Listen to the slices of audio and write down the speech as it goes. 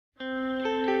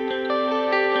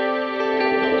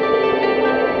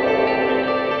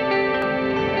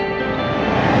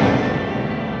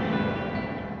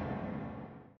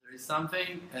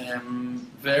something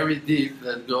very deep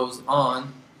that goes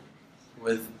on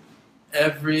with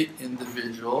every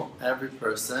individual, every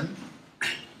person,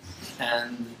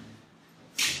 and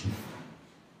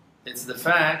it's the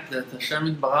fact that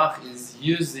HaShem Yitbarach is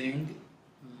using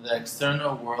the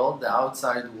external world, the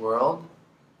outside world,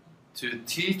 to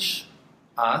teach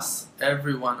us,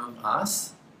 every one of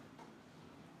us,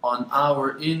 on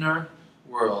our inner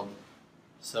world.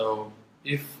 So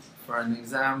if, for an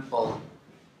example,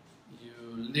 you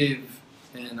live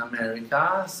in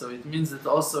America, so it means that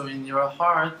also in your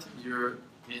heart you're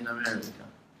in America.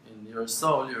 In your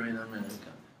soul you're in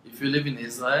America. If you live in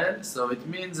Israel, so it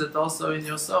means that also in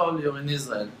your soul you're in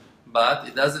Israel. But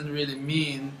it doesn't really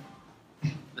mean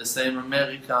the same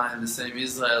America and the same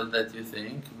Israel that you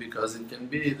think, because it can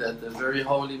be that a very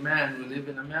holy man will live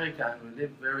in America and will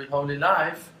live a very holy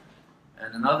life,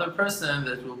 and another person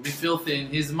that will be filthy in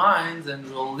his mind and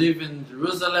will live in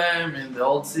Jerusalem, in the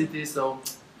old city. So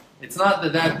it's not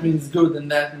that that means good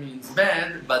and that means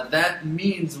bad, but that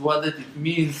means what it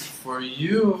means for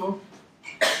you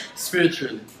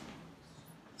spiritually.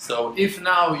 So if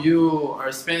now you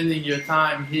are spending your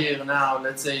time here now,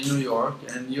 let's say in New York,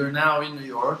 and you're now in New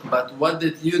York, but what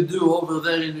did you do over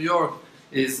there in New York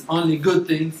is only good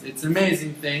things, it's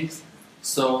amazing things,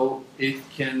 so it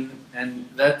can, and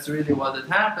that's really what it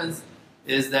happens,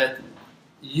 is that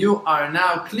you are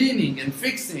now cleaning and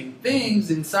fixing things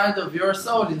inside of your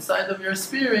soul, inside of your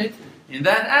spirit, in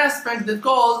that aspect that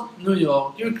calls New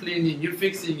York. You're cleaning, you're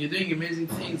fixing, you're doing amazing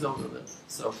things over there.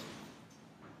 So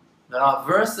there are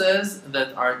verses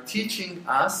that are teaching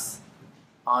us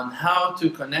on how to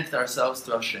connect ourselves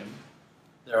to HaShem.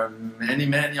 There are many,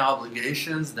 many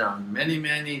obligations, there are many,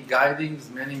 many guidings,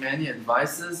 many, many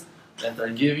advices that are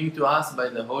given to us by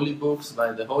the holy books,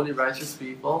 by the holy righteous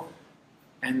people,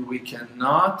 and we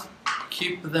cannot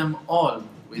keep them all.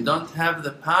 We don't have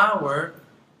the power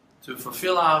to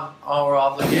fulfill our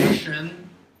obligation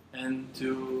and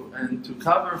to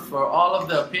cover for all of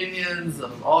the opinions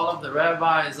of all of the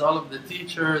rabbis, all of the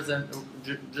teachers, and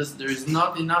just there is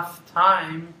not enough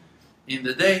time in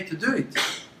the day to do it.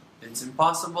 It's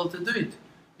impossible to do it.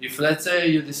 If, let's say,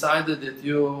 you decided that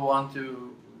you want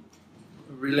to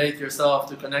relate yourself,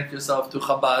 to connect yourself to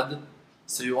Chabad,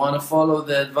 so you want to follow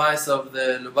the advice of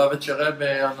the Lubavitcher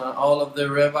Rebbe and all of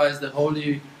the rabbis, the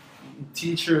holy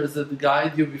teachers that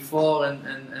guide you before,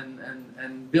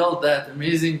 and build that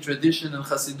amazing tradition and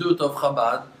Chassidut of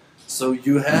Chabad. So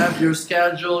you have your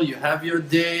schedule, you have your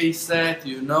day set,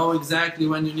 you know exactly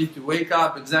when you need to wake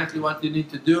up, exactly what you need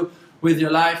to do with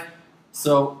your life.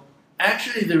 So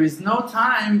actually there is no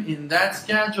time in that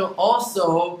schedule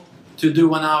also to do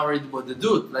 1 hour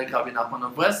Hitbodedut, like Rabbi Nachman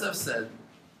of Breslev said.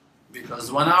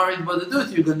 Because 1 hour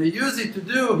Hitbodedut, you're going to use it to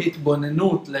do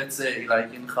Hitbonenut, let's say,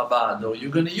 like in Chabad, or you're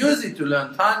going to use it to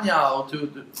learn Tanya, or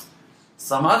to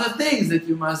some other things that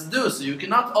you must do. So you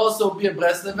cannot also be a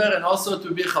Breslever and also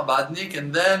to be Chabadnik,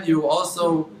 and then you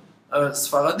also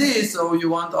Sfaradi, so you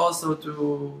want also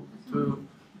to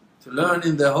learn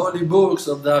in the holy books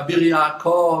of the Abir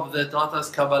Yaakov that taught us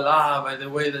Kabbalah by the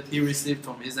way that he received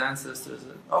from his ancestors.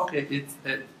 Okay, it's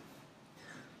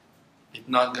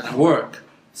not going to work.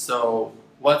 So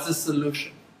what's the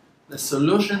solution? The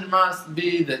solution must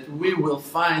be that we will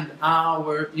find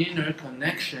our inner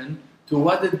connection to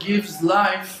what it gives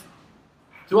life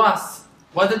to us,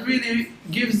 what it really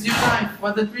gives you life,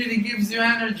 what it really gives you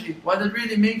energy, what it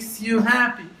really makes you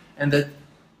happy. And that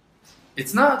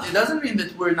it doesn't mean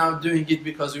that we're now doing it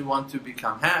because we want to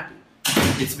become happy.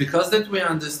 It's because that we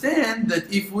understand that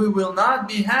if we will not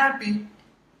be happy,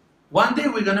 one day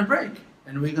we're going to break.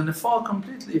 And we're going to fall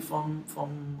completely from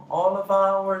all of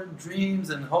our dreams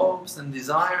and hopes and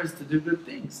desires to do good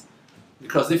things.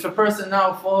 Because if a person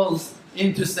now falls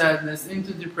into sadness,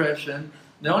 into depression,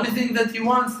 the only thing that he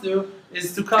wants to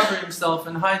is to cover himself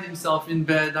and hide himself in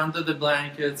bed, under the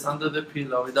blankets, under the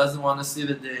pillow. He doesn't want to see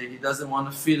the day, he doesn't want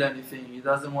to feel anything, he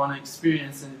doesn't want to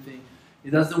experience anything, he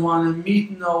doesn't want to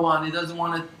meet no one, he doesn't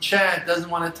want to chat, doesn't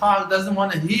want to talk, doesn't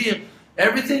want to hear.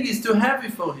 Everything is too heavy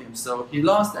for him, so he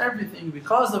lost everything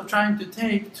because of trying to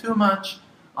take too much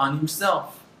on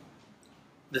himself.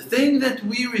 The thing that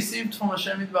we received from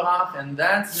HaShem Yitbarach, and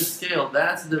that's the scale,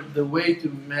 that's the way to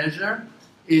measure,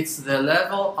 it's the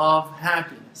level of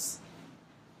happiness.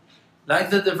 Like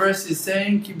that the verse is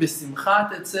saying, Ki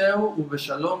besimcha tetzeu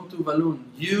ubeshalom tuvalun.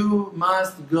 You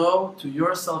must go to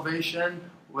your salvation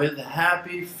with a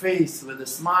happy face, with a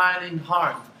smiling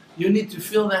heart. You need to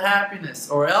feel the happiness,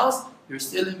 or else you're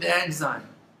still in the exile.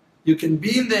 You can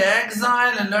be in the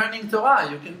exile and learning Torah.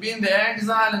 You can be in the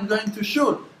exile and going to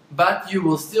shul. but you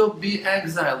will still be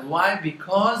exiled. Why?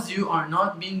 Because you are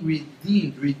not being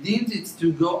redeemed. Redeemed is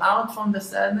to go out from the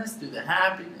sadness to the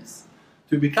happiness.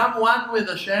 To become one with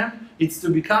Hashem, it's to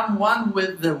become one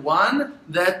with the one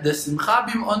that the Simcha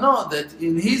Bim'ono, that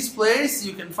in His place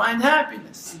you can find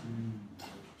happiness.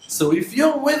 So if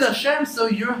you're with Hashem, so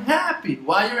you're happy.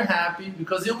 Why you're happy?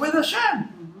 Because you're with Hashem.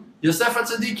 Yosef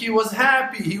HaTzadik, he was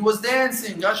happy, he was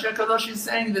dancing. Rashi HaKadosh is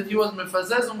saying that he was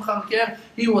mefazez umcharker,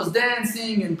 he was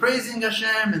dancing and praising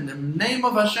Hashem, and the name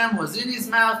of Hashem was in his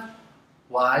mouth.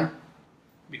 Why?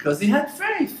 Because he had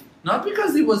faith, not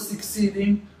because he was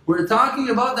succeeding. We're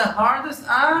talking about the hardest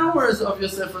hours of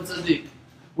Yosef HaTzadik.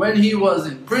 When he was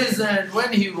in prison,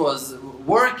 when he was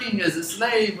working as a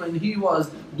slave, when he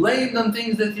was blamed on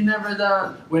things that he never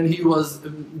done, when he was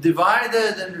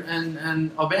divided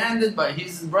and abandoned by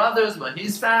his brothers, by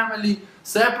his family,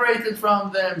 separated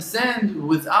from them, sent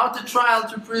without a trial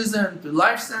to prison, to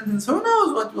life sentence. Who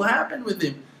knows what will happen with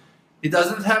him? He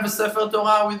doesn't have a Sefer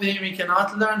Torah with him, he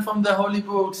cannot learn from the holy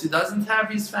books, he doesn't have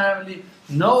his family,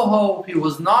 no hope, he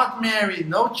was not married,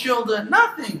 no children,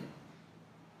 nothing.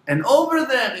 And over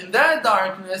there, in that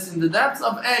darkness, in the depths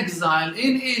of exile,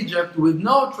 in Egypt, with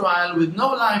no trial, with no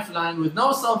lifeline, with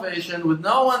no salvation, with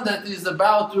no one that is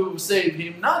about to save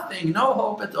him, nothing, no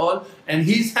hope at all, and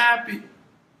he's happy.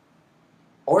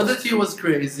 Or that he was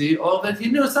crazy, or that he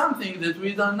knew something that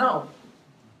we don't know.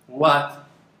 What?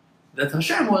 That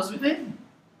Hashem was with him.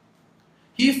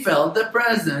 He felt the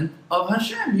presence of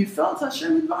Hashem. He felt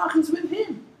Hashem Yitbarach is with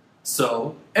him.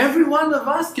 So, every one of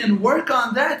us can work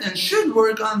on that and should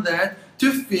work on that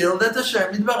to feel that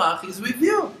Hashem Yitbarach is with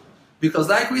you. Because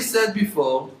like we said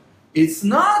before, it's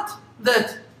not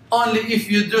that only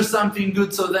if you do something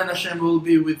good so then Hashem will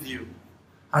be with you.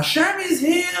 Hashem is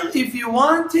here if you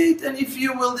want it and if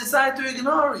you will decide to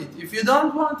ignore it. If you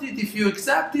don't want it, if you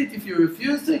accept it, if you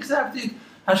refuse to accept it,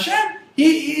 Hashem,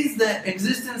 He is the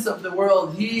existence of the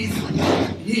world. He is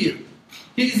here.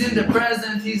 He's in the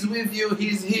present, He's with you,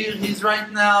 He's here, He's right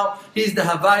now, He's the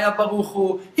Havaya Baruch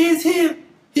Hu. He's here,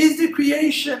 He's the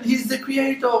creation, He's the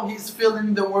creator, He's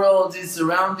filling the world, He's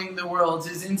surrounding the world,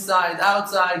 He's inside,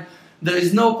 outside. There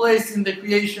is no place in the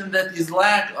creation that is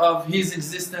lack of His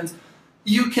existence.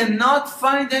 You cannot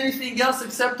find anything else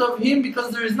except of Him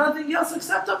because there is nothing else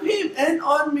except of Him. And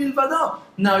on milvado.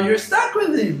 Now you're stuck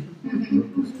with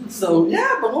Him. So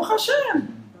yeah, Baruch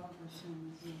Hashem.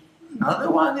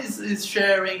 Another one is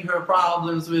sharing her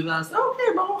problems with us.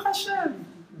 Okay, Baruch Hashem.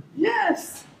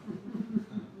 Yes.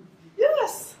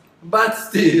 Yes. But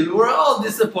still, we're all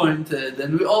disappointed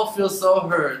and we all feel so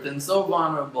hurt and so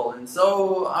vulnerable and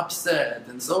so upset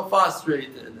and so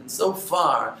frustrated and so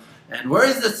far. And where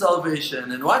is the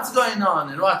salvation? And what's going on?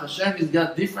 And what? Hashem has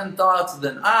got different thoughts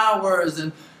than ours.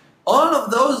 And all of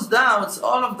those doubts,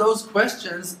 all of those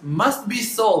questions must be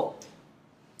solved.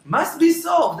 Must be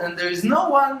solved, and there is no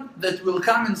one that will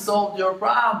come and solve your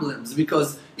problems,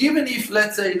 because even if,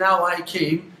 let's say, now I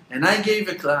came and I gave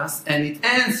a class and it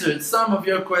answered some of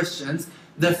your questions,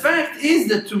 the fact is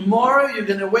that tomorrow you're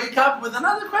going to wake up with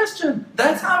another question.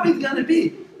 That's how it's going to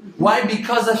be. Why?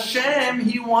 Because Hashem,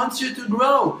 He wants you to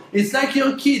grow. It's like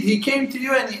your kid. He came to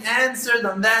you and he answered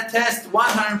on that test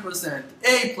 100%.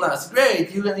 A+,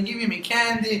 great. You're going to give him a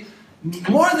candy.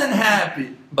 More than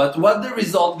happy. But what the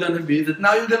result going to be? That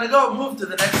now you're going to go move to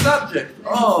the next subject.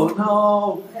 Oh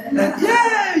no. And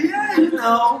yeah, you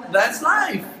know, that's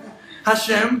life.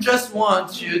 Hashem just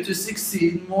wants you to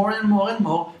succeed more and more and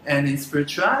more. And in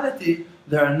spirituality,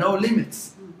 there are no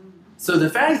limits. So the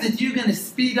fact that you're going to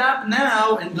speed up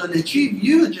now and going to achieve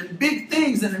huge and big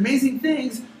things and amazing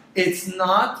things, it's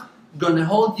not going to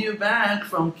hold you back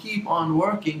from keep on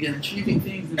working and achieving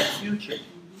things in the future.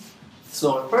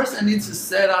 So a person needs to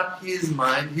set up his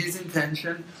mind, his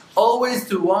intention, always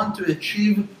to want to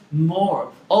achieve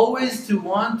more, always to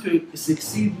want to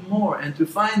succeed more and to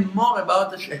find more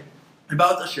about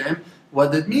Hashem.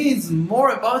 What that means, more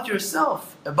about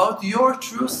yourself, about your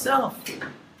true self.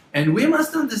 And we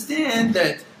must understand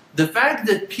that the fact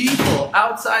that people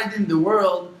outside in the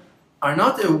world are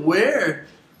not aware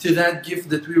to that gift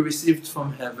that we received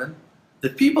from heaven,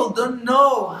 that people don't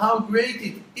know how great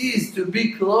it is to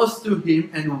be close to Him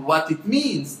and what it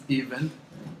means even.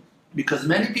 Because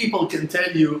many people can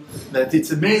tell you that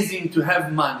it's amazing to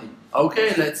have money.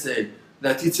 Okay, let's say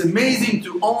that it's amazing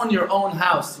to own your own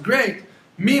house. Great.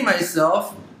 Me,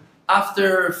 myself,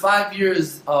 after 5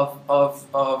 years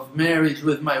of marriage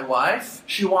with my wife,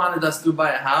 she wanted us to buy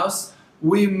a house.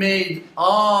 We made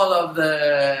all of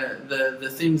the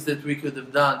things that we could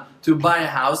have done to buy a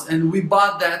house, and we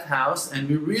bought that house, and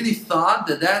we really thought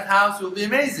that that house will be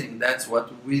amazing. That's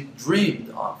what we dreamed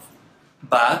of.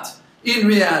 But In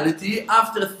reality,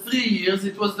 after 3 years,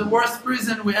 it was the worst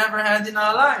prison we ever had in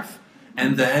our life.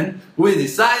 And then we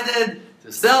decided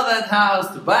to sell that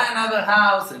house, to buy another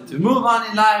house, and to move on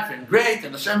in life, and great,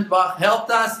 and HaShem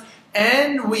helped us.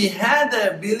 And we had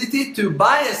the ability to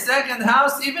buy a second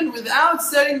house even without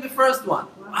selling the first one.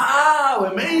 Wow,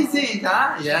 amazing,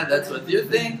 huh? Yeah, that's what you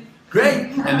think.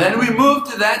 Great. And then we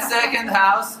moved to that second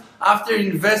house after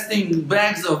investing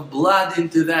bags of blood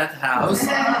into that house.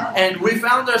 And we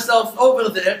found ourselves over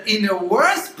there in a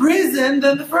worse prison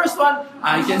than the first one.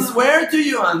 I can swear to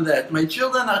you on that. My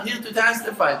children are here to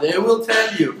testify. They will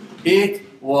tell you it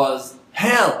was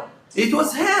hell. It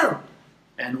was hell.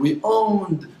 And we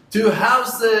owned 2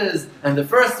 houses, and the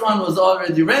first one was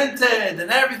already rented,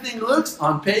 and everything looks,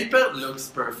 on paper, looks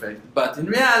perfect. But in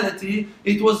reality,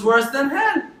 it was worse than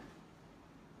hell.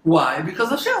 Why? Because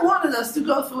HaShem wanted us to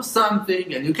go through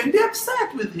something, and you can be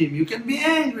upset with Him, you can be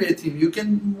angry at Him, you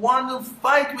can want to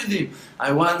fight with Him.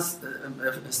 I once,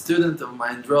 a student of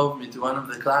mine drove me to one of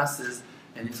the classes,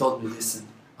 and he told me, listen,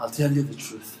 I'll tell you the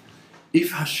truth.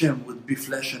 If HaShem would be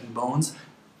flesh and bones,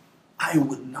 I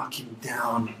would knock him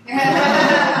down.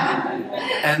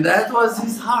 And that was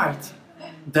his heart.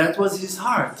 That was his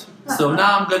heart. So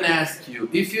now I'm going to ask you,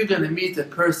 if you're going to meet a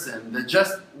person that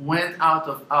just went out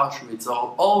of Auschwitz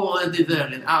or already there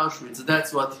in Auschwitz,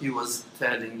 that's what he was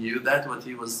telling you, that's what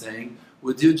he was saying,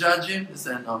 would you judge him? You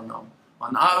say, no, no.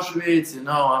 On Auschwitz,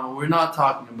 we're not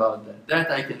talking about that.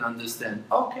 That I can understand.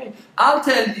 Okay, I'll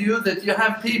tell you that you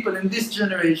have people in this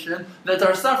generation that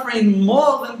are suffering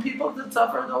more than people that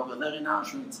suffered over there in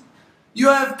Auschwitz. You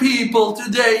have people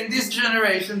today in this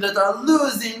generation that are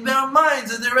losing their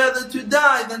minds and they're rather to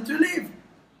die than to live.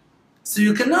 So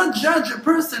you cannot judge a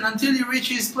person until you reach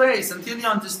his place, until you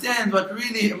understand what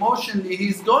really emotionally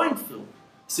he's going through.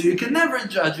 So you can never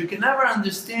judge, you can never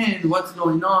understand what's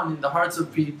going on in the hearts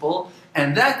of people,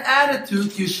 and that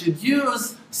attitude you should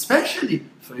use especially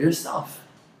for yourself.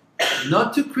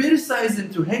 Not to criticize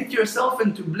and to hate yourself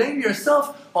and to blame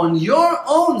yourself on your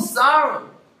own sorrow,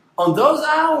 on those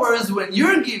hours when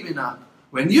you're giving up,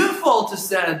 when you fall to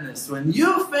sadness, when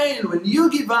you fail, when you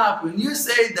give up, when you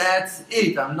say, that's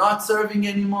it, I'm not serving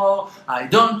anymore, I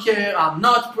don't care, I'm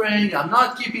not praying, I'm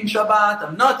not keeping Shabbat,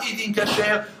 I'm not eating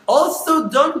kasher. Also,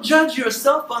 don't judge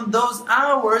yourself on those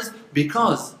hours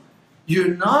because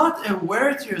you're not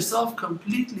aware to yourself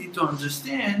completely to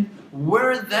understand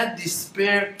where that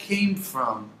despair came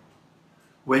from.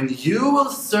 When you will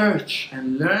search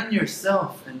and learn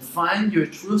yourself and find your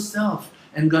true self,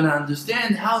 and gonna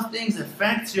understand how things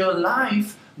affect your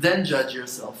life, then judge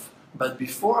yourself. But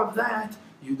before that,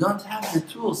 you don't have the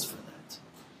tools for that.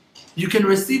 You can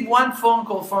receive one phone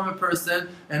call from a person,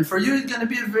 and for you it's gonna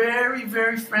be a very,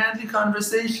 very friendly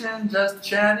conversation, just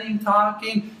chatting,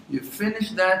 talking. You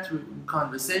finish that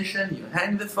conversation, you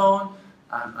hang the phone.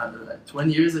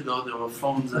 20 years ago there were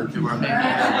phones that you were hanging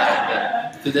like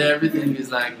that. Today everything is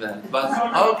like that. But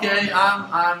okay,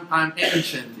 I'm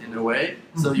ancient in a way.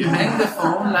 So you hang the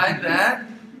phone like that,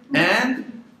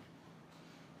 and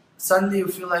suddenly you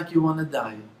feel like you want to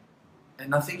die. And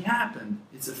nothing happened.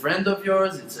 It's a friend of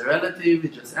yours, it's a relative, you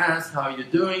just ask how you're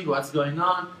doing, what's going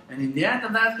on, and in the end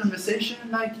of that conversation,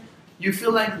 like you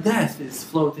feel like death is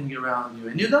floating around you,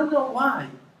 and you don't know why.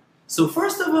 So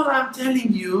first of all, I'm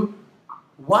telling you,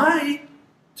 why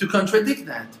to contradict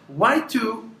that? Why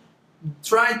to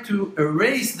try to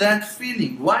erase that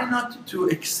feeling? Why not to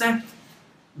accept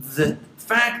the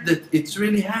fact that it's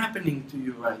really happening to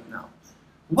you right now?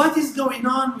 What is going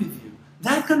on with you?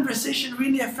 That conversation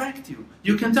really affects you.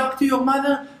 You can talk to your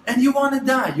mother and you want to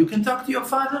die. You can talk to your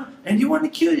father and you want to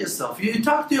kill yourself. You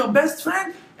talk to your best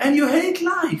friend and you hate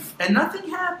life and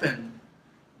nothing happened.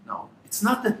 No, it's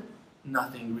not that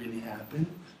nothing really happened.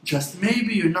 Just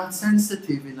maybe you're not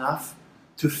sensitive enough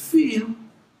to feel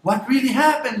what really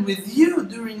happened with you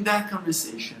during that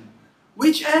conversation.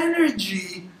 Which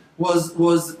energy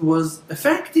was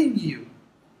affecting you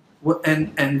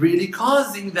and really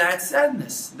causing that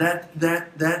sadness,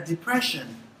 that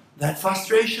depression, that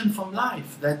frustration from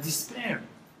life, that despair.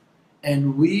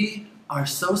 And we are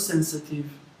so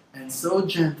sensitive and so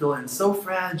gentle and so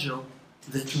fragile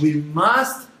that we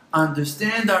must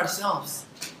understand ourselves.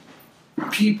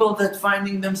 People that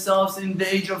finding themselves in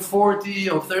the age of 40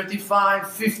 or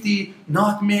 35, 50,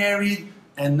 not married,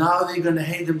 and now they're going to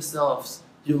hate themselves.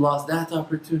 You lost that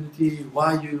opportunity,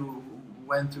 why you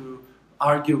went to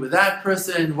argue with that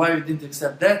person, why you didn't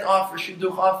accept that offer,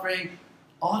 shidduch offering.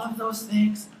 All of those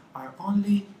things are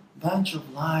only a bunch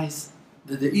of lies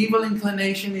that the evil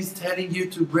inclination is telling you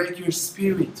to break your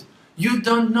spirit. You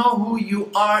don't know who you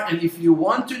are, and if you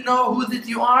want to know who that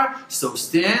you are, so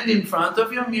stand in front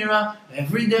of your mirror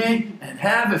every day and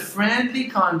have a friendly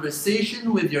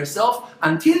conversation with yourself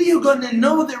until you're going to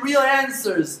know the real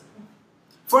answers.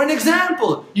 For an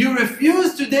example, you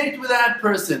refuse to date with that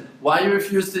person. Why you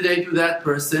refuse to date with that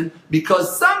person?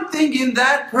 Because something in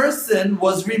that person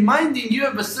was reminding you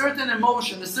of a certain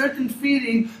emotion, a certain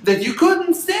feeling that you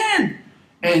couldn't stand.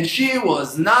 And she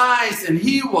was nice and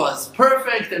he was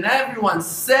perfect and everyone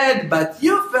said, but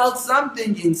you felt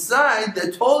something inside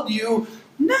that told you,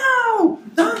 no,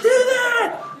 don't do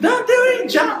that, don't do it,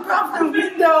 jump off the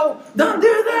window, don't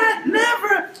do that,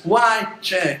 never. Why?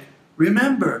 Check.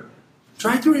 Remember,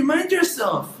 try to remind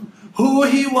yourself who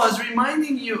he was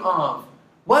reminding you of.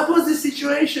 What was the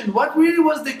situation? What really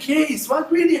was the case?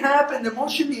 What really happened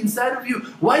emotionally inside of you?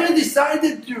 Why you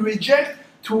decided to reject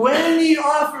 20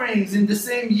 offerings in the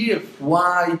same year?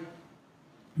 Why?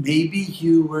 Maybe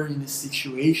you were in a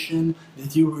situation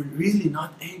that you were really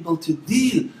not able to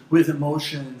deal with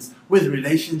emotions, with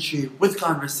relationship, with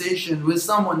conversation, with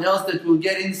someone else that will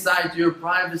get inside to your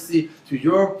privacy, to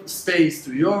your space,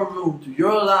 to your room, to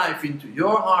your life, into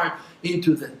your heart,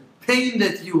 into the pain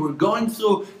that you were going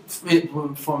through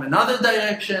from another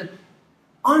direction.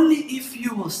 Only if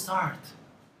you will start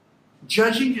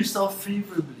judging yourself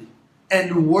favorably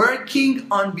and working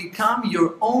on becoming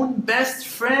your own best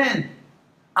friend,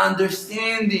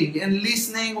 understanding and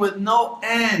listening with no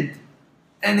end,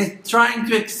 and trying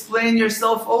to explain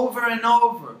yourself over and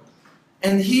over,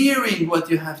 and hearing what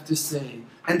you have to say,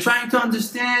 and trying to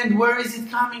understand where is it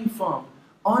coming from.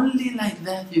 Only like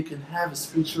that you can have a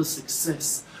spiritual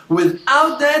success.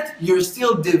 Without that, you're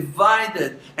still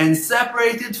divided and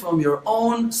separated from your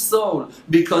own soul,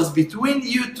 because between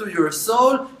you to your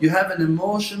soul, you have an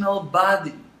emotional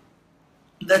body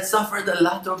that suffered a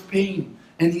lot of pain.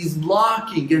 And he's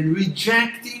blocking and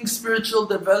rejecting spiritual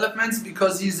developments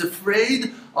because he's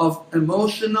afraid of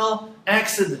emotional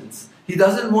accidents. He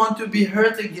doesn't want to be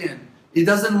hurt again. He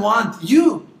doesn't want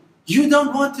you. You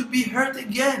don't want to be hurt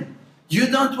again. You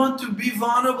don't want to be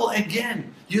vulnerable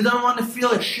again. You don't want to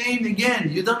feel ashamed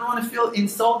again. You don't want to feel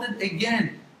insulted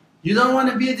again. You don't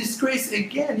want to be a disgrace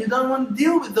again. You don't want to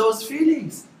deal with those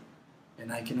feelings.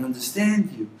 And I can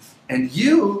understand you. And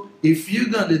you, if you're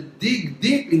going to dig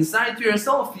deep inside to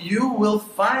yourself, you will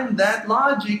find that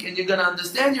logic and you're going to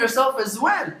understand yourself as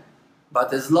well.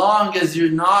 But as long as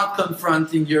you're not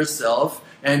confronting yourself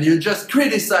and you're just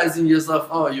criticizing yourself,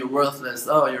 oh, you're worthless,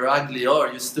 oh, you're ugly, oh,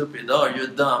 you're stupid, oh, you're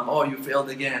dumb, oh, you failed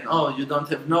again, oh, you don't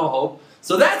have no hope.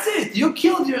 So that's it. You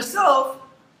killed yourself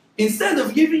instead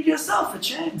of giving yourself a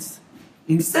chance.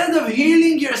 Instead of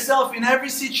healing yourself in every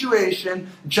situation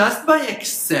just by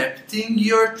accepting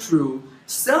your true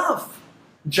self,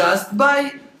 just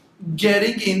by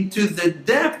getting into the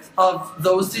depth of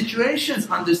those situations,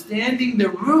 understanding the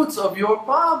roots of your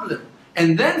problem,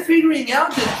 and then figuring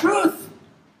out the truth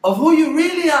of who you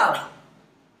really are.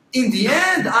 In the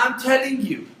end, I'm telling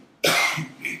you,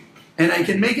 and I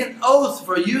can make an oath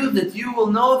for you that you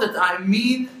will know that I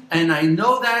mean and I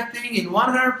know that thing in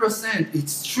 100%.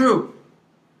 It's true.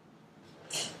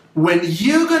 When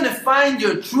you're going to find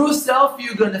your true self,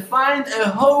 you're going to find a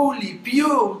holy,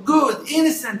 pure, good,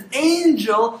 innocent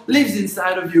angel lives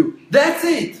inside of you. That's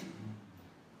it.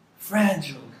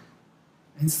 Fragile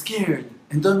and scared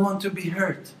and don't want to be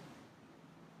hurt.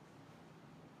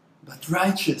 But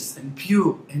righteous and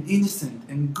pure and innocent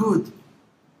and good.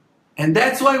 And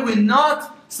that's why we're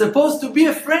not supposed to be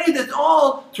afraid at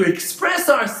all to express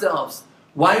ourselves.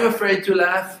 Why are you afraid to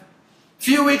laugh? A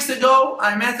few weeks ago,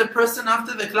 I met a person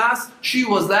after the class. She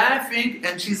was laughing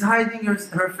and she's hiding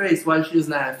her face while she's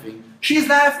laughing. She's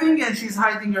laughing and she's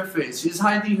hiding her face. She's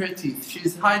hiding her teeth.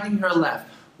 She's hiding her laugh.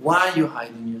 Why are you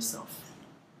hiding yourself?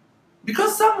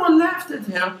 Because someone laughed at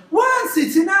her once,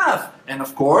 it's enough. And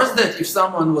of course that if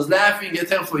someone was laughing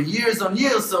at her for years on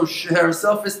years, so her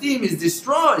self-esteem is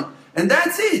destroyed. And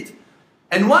that's it.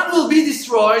 And one will be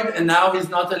destroyed and now he's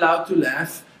not allowed to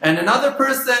laugh. And another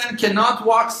person cannot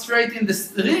walk straight in the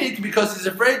street because he's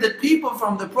afraid that people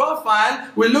from the profile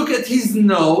will look at his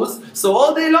nose. So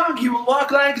all day long he will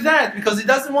walk like that because he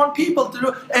doesn't want people to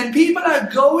look. And people are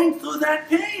going through that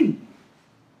pain.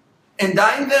 And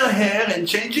dyeing their hair and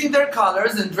changing their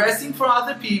colors and dressing for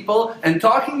other people and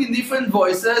talking in different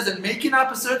voices and making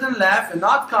up a certain laugh and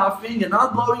not coughing and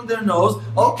not blowing their nose.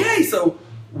 Okay, so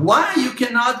why you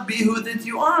cannot be who that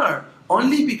you are?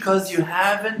 Only because you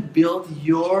haven't built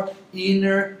your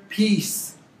inner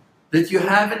peace. That you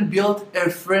haven't built a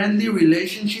friendly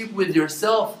relationship with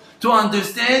yourself to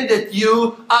understand that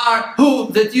you are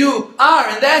who that you are,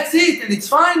 and that's it, and it's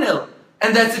final.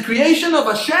 And that's a creation of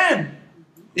HaShem.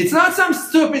 It's not some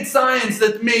stupid science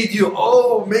that made you,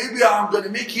 oh, maybe I'm going to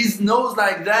make his nose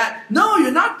like that. No,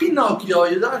 you're not Pinocchio.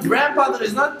 Your grandfather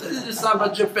is not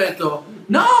Saba Geppetto.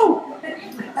 No!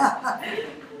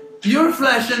 You're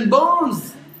flesh and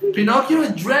bones. Pinocchio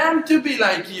dreamed to be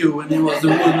like you when he was a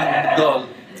wooden doll.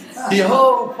 He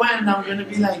hoped, when I'm going to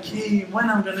be like him, when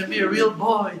I'm going to be a real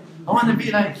boy. I want to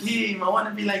be like him, I want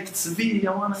to be like Tzvi,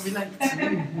 I want to be like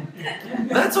Tzvi.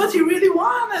 That's what he really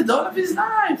wanted all of his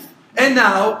life. And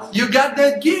now you got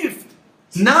that gift.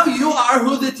 Now you are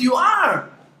who that you are.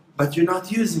 But you're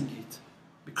not using it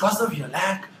because of your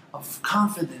lack of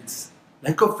confidence,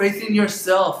 lack of faith in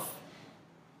yourself.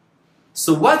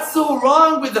 So what's so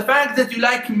wrong with the fact that you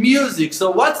like music? So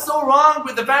what's so wrong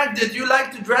with the fact that you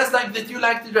like to dress like that you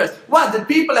like to dress? What, that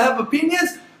people have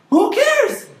opinions? Who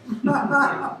cares?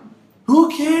 Who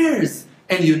cares?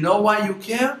 And you know why you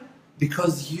care?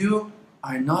 Because you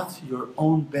are not your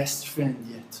own best friend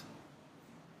yet.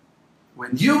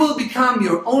 When you will become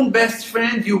your own best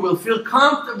friend, you will feel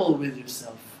comfortable with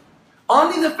yourself.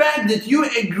 Only the fact that you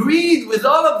agreed with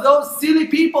all of those silly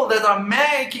people that are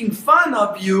making fun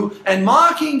of you and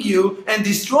mocking you and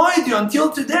destroyed you until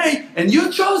today, and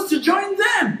you chose to join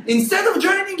them instead of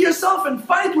joining yourself and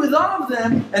fight with all of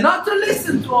them and not to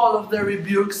listen to all of their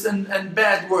rebukes and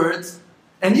bad words,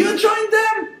 and you joined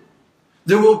them.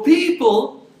 There were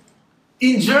people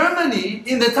in Germany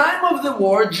in the time of the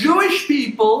war, Jewish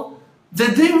people,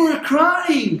 that they were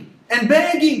crying and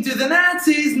begging to the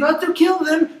Nazis not to kill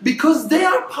them because they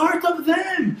are part of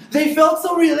them. They felt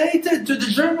so related to the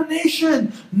German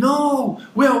nation. No,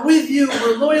 we are with you,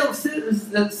 we're loyal citizens.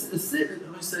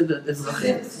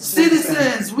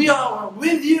 We are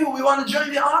with you, we want to join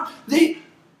the army.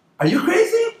 Are you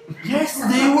crazy? Yes,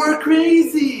 they were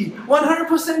crazy,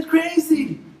 100%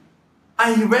 crazy.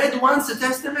 I read once a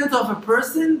testament of a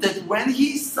person that when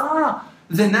he saw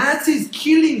the Nazis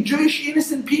killing Jewish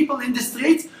innocent people in the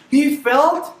streets, he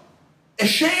felt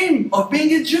ashamed of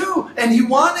being a Jew and he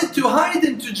wanted to hide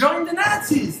and to join the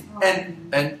Nazis.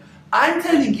 And I'm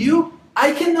telling you,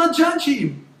 I cannot judge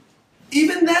him.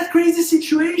 Even that crazy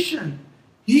situation.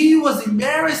 He was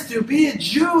embarrassed to be a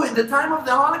Jew in the time of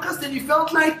the Holocaust and he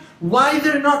felt like, why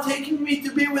they're not taking me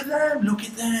to be with them? Look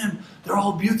at them. They're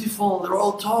all beautiful, they're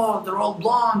all tall, they're all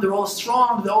blonde, they're all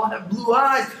strong, they all have blue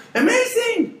eyes.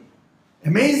 Amazing!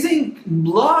 Amazing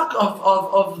block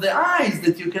of the eyes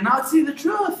that you cannot see the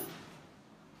truth.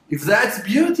 If that's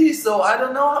beauty, so I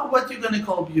don't know what you're going to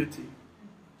call beauty.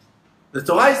 The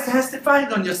Torah is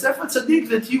testifying on Yosef HaTzadik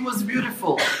that he was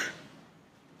beautiful.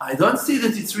 I don't see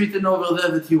that it's written over there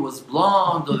that he was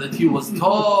blonde or that he was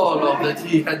tall or that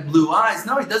he had blue eyes.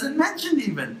 No, it doesn't mention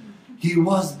even. He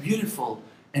was beautiful.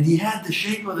 And he had the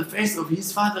shape of the face of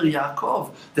his father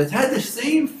Yaakov that had the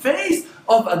same face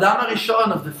of Adam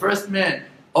HaRishon, of the first man.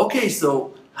 Okay,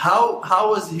 so how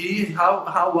was he?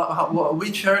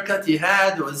 Which haircut he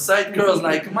had? Was side curls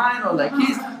like mine or like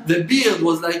his? The beard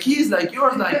was like his, like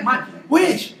yours, like mine.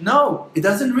 Which? No, it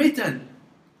doesn't written.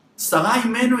 Sarai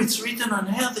Imenu, it's written on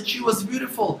her that she was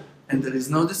beautiful. And there is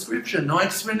no description, no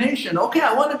explanation. Okay,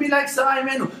 I want to be like Sarai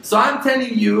Imenu. So I'm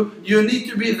telling you, you need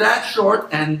to be that short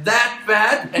and that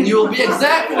fat, and you will be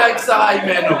exactly like Sarai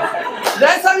Imenu.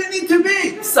 That's how you need to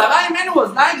be. Sarai Imenu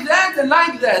was like that and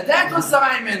like that. That was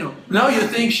Sarai Imenu. No, you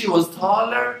think she was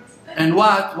taller? And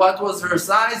what? What was her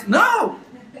size? No!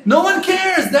 No one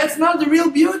cares. That's not the real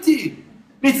beauty.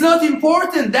 It's not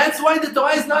important. That's why the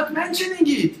Torah is not mentioning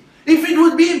it. If it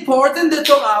would be important, the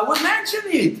Torah would mention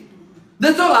it.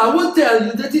 The Torah will tell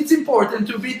you that it's important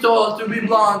to be tall, to be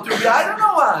blonde, to be I don't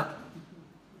know what.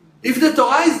 If the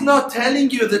Torah is not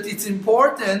telling you that it's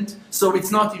important, so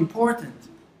it's not important.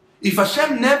 If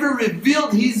HaShem never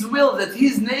revealed His will that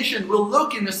His nation will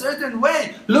look in a certain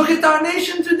way, look at our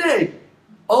nation today.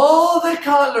 All the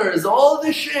colors, all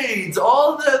the shades,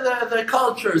 all the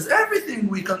cultures, everything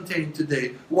we contain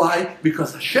today. Why?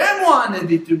 Because HaShem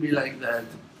wanted it to be like that.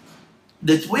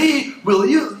 That we will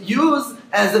use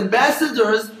as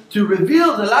ambassadors to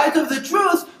reveal the light of the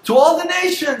truth to all the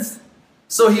nations.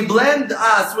 So He blended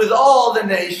us with all the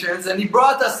nations and He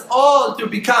brought us all to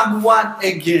become one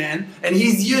again. And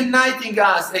He's uniting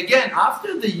us again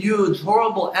after the huge,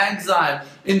 horrible exile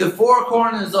in the four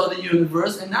corners of the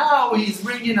universe. And now He's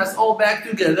bringing us all back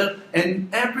together and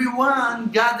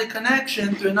everyone got the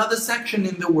connection to another section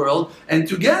in the world. And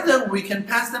together we can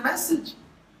pass the message.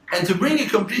 And to bring a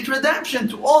complete redemption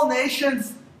to all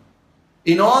nations,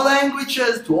 in all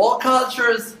languages, to all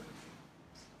cultures.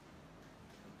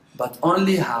 But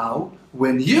only how?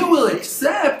 When you will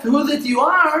accept who that you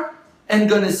are and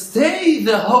gonna stay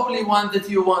the Holy One that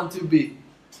you want to be.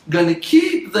 Gonna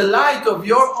keep the light of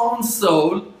your own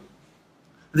soul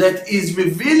that is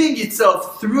revealing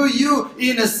itself through you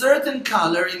in a certain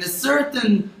color, in a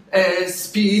certain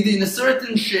speed, in a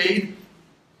certain shade,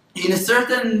 in a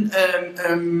certain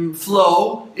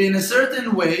flow, in a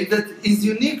certain way that is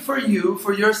unique for you,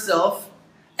 for yourself.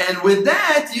 And with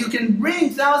that, you can bring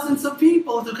thousands of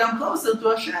people to come closer to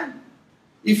Hashem.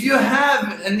 If you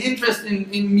have an interest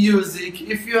in music,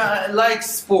 if you like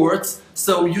sports,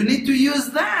 so you need to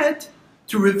use that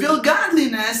to reveal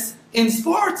godliness in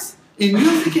sports, in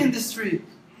music industry,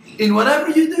 in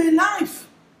whatever you do in life.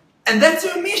 And that's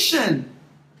your mission.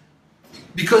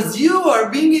 Because you are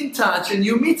being in touch and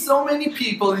you meet so many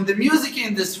people in the music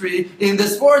industry, in the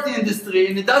sport industry,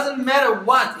 and it doesn't matter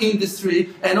what industry,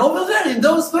 and over there in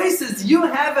those places you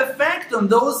have effect on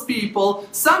those people,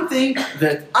 something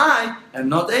that I am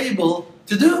not able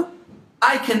to do.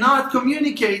 I cannot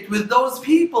communicate with those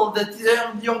people that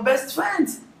are your best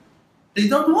friends. They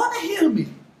don't want to hear me.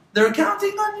 They're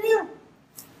counting on you.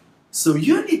 So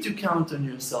you need to count on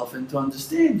yourself and to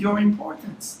understand your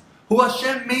importance. Who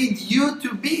Hashem made you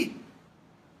to be.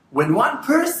 When one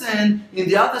person in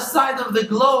the other side of the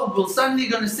globe will suddenly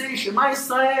going to say, Shema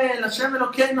Yisrael, Hashem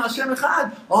Elokeinu, Hashem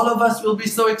Echad, all of us will be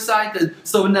so excited.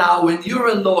 So now when you're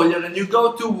a lawyer and you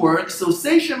go to work, so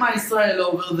say Shema Yisrael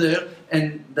over there,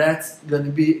 and that's going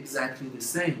to be exactly the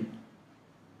same.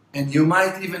 And you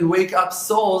might even wake up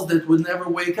souls that would never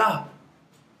wake up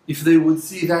if they would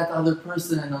see that other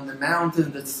person on the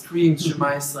mountain that screams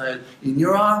Shema Yisrael. In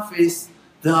your office,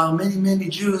 there are many, many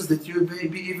Jews that you may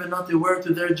be even not aware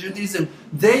to their Judaism.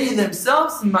 They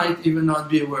themselves might even not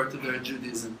be aware to their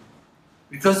Judaism.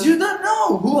 Because you don't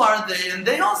know who are they, and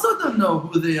they also don't know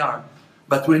who they are.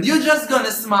 But when you're just going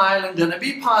to smile and going to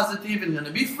be positive and going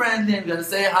to be friendly and going to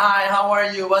say, hi, how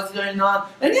are you, what's going on?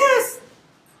 And yes,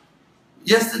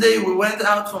 yesterday we went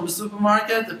out from the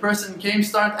supermarket, the person came,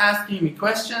 started asking me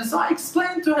questions, so I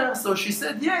explained to her. So she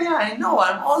said, yeah, I know,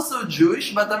 I'm also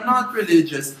Jewish, but I'm not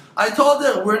religious. I told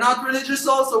her, we're not religious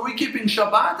also, we keep in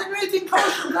Shabbat and we're eating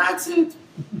kosher, that's it.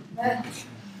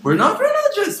 We're not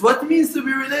religious. What means to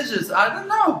be religious? I don't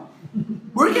know.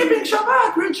 We're keeping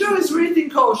Shabbat, we're Jewish, we're eating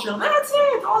kosher, that's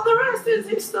it. All the rest is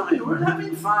history, we're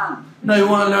having fun. Now you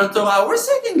want to learn Torah? We're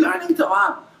sitting learning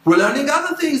Torah. We're learning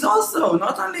other things also,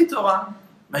 not only Torah.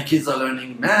 My kids are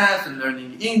learning math and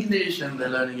learning English and they're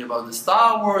learning about the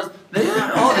Star Wars. They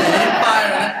learn all the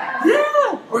Empire.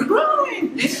 Yeah, we're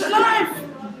growing into life.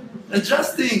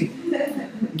 Adjusting.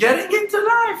 Getting into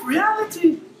life,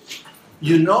 reality.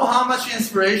 You know how much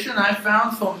inspiration I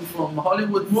found from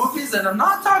Hollywood movies? And I'm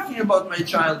not talking about my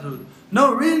childhood.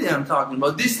 No, really, I'm talking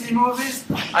about Disney movies.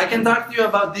 I can talk to you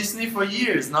about Disney for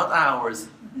years, not hours.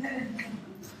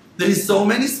 There is so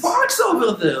many sparks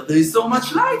over there. There is so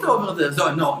much light over there.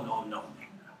 So, no.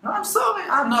 I'm sorry.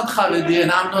 I'm not Haredi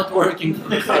and I'm not working for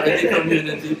the Haredi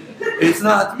community. It's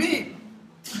not me.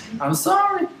 I'm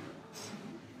sorry.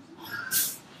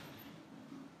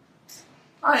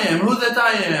 I am who that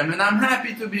I am, and I'm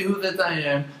happy to be who that I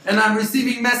am. And I'm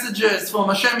receiving messages from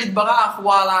HaShem Yitbarach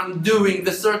while I'm doing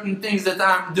the certain things that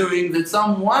I'm doing, that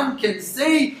someone can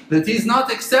say that he's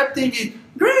not accepting it.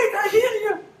 Great, I hear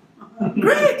you.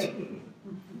 Great!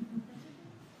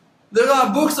 There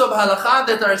are books of halakha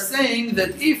that are saying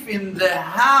that if in the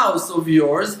house of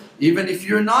yours, even if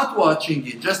you're not watching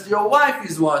it, just your wife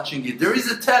is watching it, there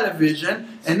is a television,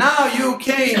 and now you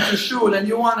came to shul and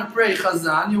you want to pray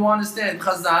chazan, you want to stand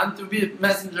chazan to be a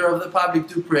messenger of the public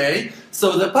to pray,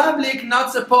 so the public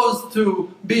not supposed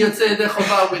to be yotzei yedei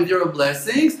chova with your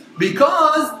blessings,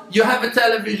 because you have a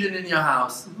television in your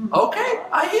house. Okay,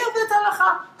 I hear that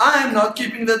halakha. I am not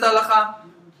keeping that halakha.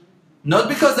 Not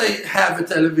because I have a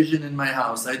television in my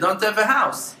house. I don't have a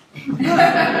house.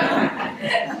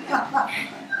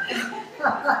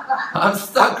 I'm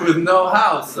stuck with no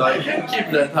house, so I can't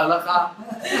keep that halakha.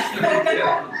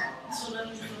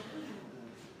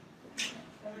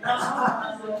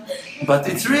 But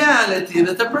it's reality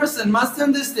that a person must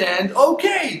understand,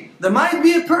 okay, there might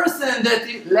be a person that,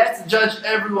 let's judge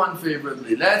everyone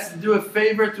favorably. Let's do a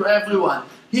favor to everyone.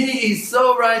 He is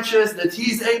so righteous that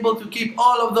he's able to keep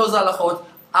all of those halachot.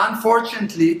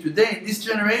 Unfortunately, today, in this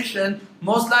generation,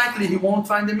 most likely he won't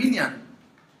find a minyan.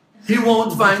 He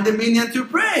won't find a minyan to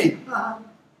pray.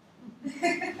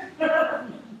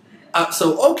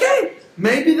 So, okay,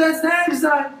 maybe that's the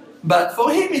exile. But for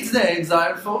him it's the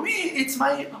exile. For me, it's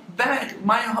my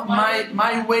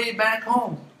way back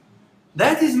home.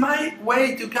 That is my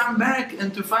way to come back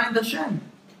and to find Hashem.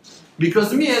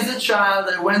 Because me as a child,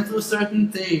 I went through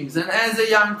certain things. And as a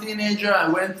young teenager, I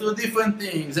went through different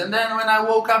things. And then when I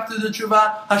woke up to the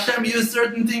tshuva, Hashem used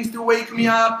certain things to wake me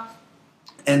up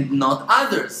and not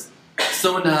others.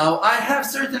 So now I have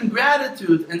certain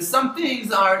gratitude, and some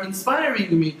things are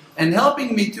inspiring me and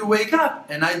helping me to wake up,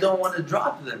 and I don't want to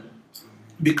drop them.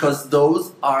 Because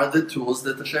those are the tools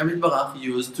that HaShem Yitbarach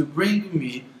used to bring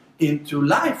me into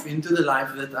life, into the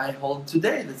life that I hold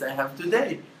today, that I have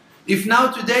today. If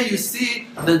now today you see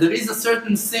that there is a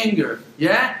certain singer,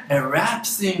 yeah, a rap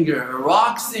singer, a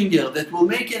rock singer that will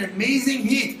make an amazing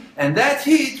hit, and that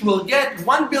hit will get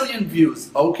 1 billion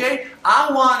views, okay?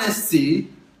 I want to see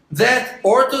that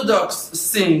Orthodox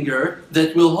singer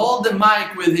that will hold the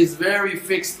mic with his very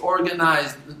fixed,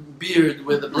 organized beard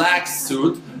with a black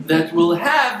suit that will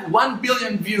have 1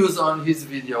 billion views on his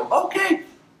video, okay?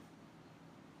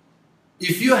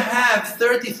 If you have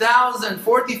 30,000,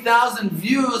 40,000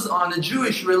 views on a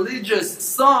Jewish religious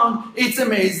song, it's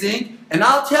amazing. And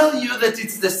I'll tell you that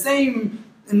it's the same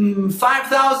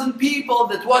 5,000 people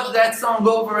that watch that song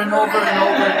over and over and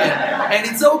over again. And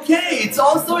it's okay. It's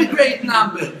also a great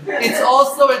number. It's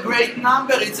also a great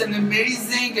number. It's an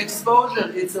amazing exposure.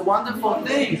 It's a wonderful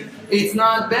thing. It's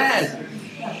not bad.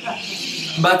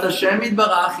 But HaShem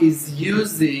Yitbarach is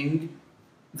using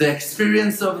the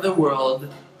experience of the world,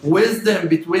 wisdom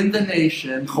between the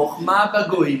nation, chokhmah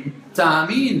bagoim,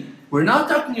 ta'amin. We're not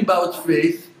talking about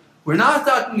faith. We're not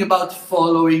talking about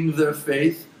following their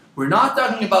faith. We're not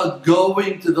talking about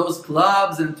going to those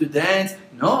clubs and to dance.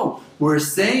 No, we're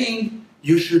saying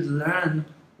you should learn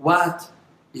what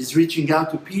is reaching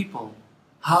out to people,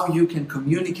 how you can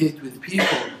communicate with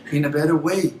people in a better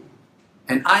way.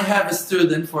 And I have a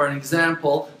student, for an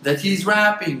example, that he's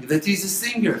rapping, that he's a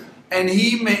singer. And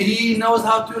he knows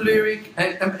how to lyric,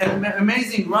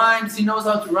 amazing rhymes, he knows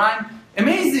how to rhyme,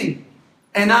 amazing.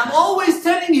 And I'm always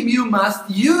telling him, you must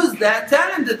use that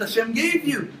talent that Hashem gave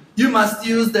you. You must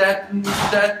use that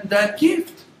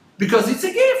gift, because it's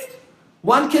a gift.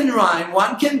 One can rhyme,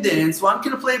 one can dance, one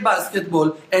can play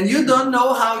basketball, and you don't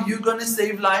know how you're going to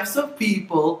save lives of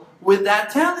people with that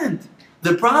talent.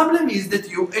 The problem is that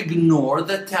you ignore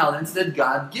the talents that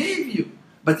God gave you.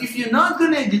 But if you're not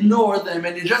going to ignore them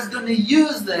and you're just going to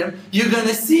use them, you're going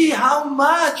to see how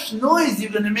much noise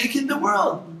you're going to make in the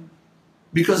world.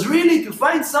 Because really, to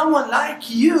find someone like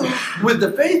you with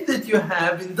the faith that you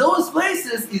have in those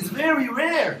places is very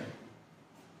rare.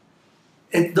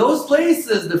 And those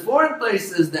places, the foreign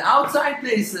places, the outside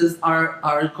places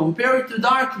are compared to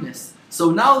darkness.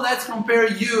 So now let's compare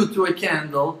you to a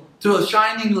candle, to a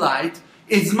shining light.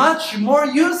 It's much more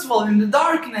useful in the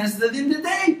darkness than in the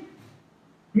day.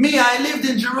 Me, I lived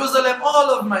in Jerusalem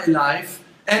all of my life,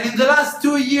 and in the last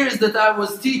 2 years that I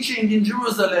was teaching in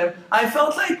Jerusalem, I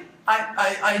felt like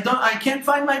I can't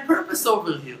find my purpose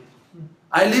over here.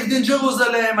 I lived in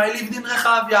Jerusalem, I lived in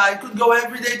Rechavia, I could go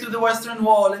every day to the Western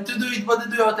Wall and to do it,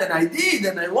 and I did,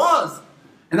 and I was.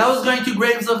 And I was going to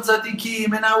graves of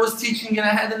tzaddikim, and I was teaching, and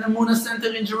I had an Emunah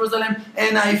center in Jerusalem,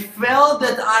 and I felt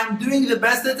that I'm doing the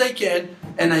best that I can,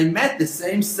 and I met the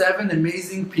same 7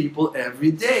 amazing people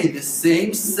every day. The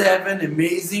same 7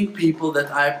 amazing people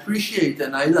that I appreciate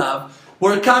and I love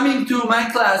were coming to my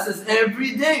classes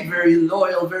every day. Very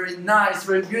loyal, very nice,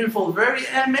 very beautiful, very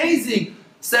amazing.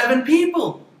 7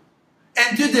 people.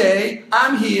 And today,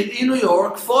 I'm here in New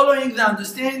York following the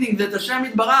understanding that HaShem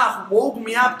Yitbarach woke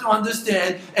me up to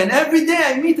understand, and every day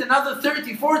I meet another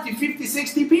 30, 40, 50,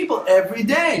 60 people every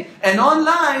day. And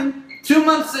online, 2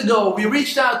 months ago, we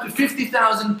reached out to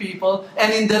 50,000 people,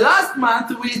 and in the last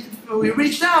month, we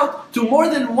reached out to more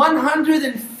than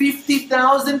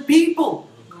 150,000 people.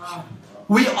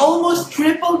 We almost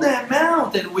tripled the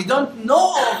amount, and we don't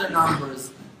know all the numbers.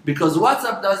 Because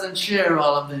WhatsApp doesn't share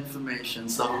all of the information.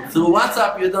 So through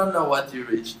WhatsApp, you don't know what you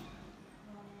reached.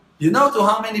 You know to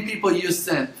how many people you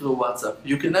sent through WhatsApp.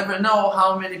 You can never know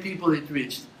how many people it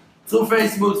reached. Through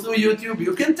Facebook, through YouTube,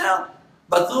 you can tell.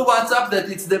 But through WhatsApp,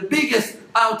 that it's the biggest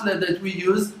outlet that we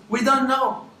use, we don't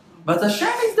know. But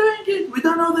Hashem is doing it. We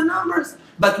don't know the numbers.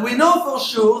 But we know for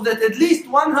sure that at least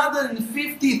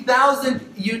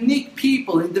 150,000 unique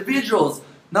people, individuals,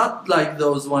 not like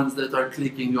those ones that are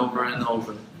clicking over and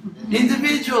over.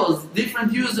 Individuals,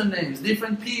 different usernames,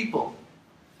 different people.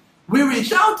 We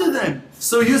reach out to them.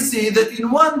 So you see that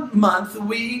in 1 month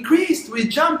we increased, we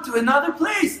jumped to another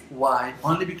place. Why?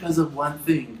 Only because of one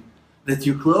thing. That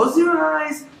you close your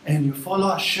eyes and you follow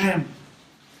Hashem.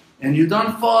 And you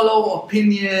don't follow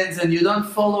opinions, and you don't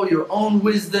follow your own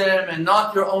wisdom, and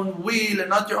not your own will, and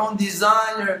not your own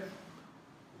desire.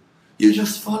 You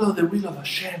just follow the will of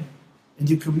Hashem. And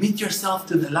you commit yourself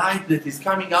to the light that is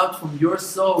coming out from your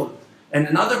soul. And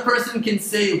another person can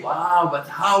say, wow, but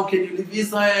how can you leave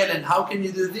Israel? And how can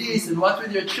you do this? And what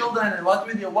with your children? And what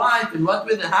with your wife? And what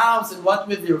with the house? And what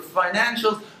with your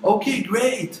financials? Okay,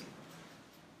 great.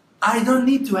 I don't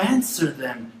need to answer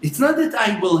them. It's not that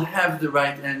I will have the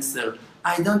right answer.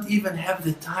 I don't even have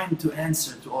the time to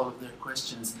answer to all of their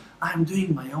questions. I'm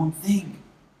doing my own thing.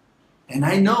 And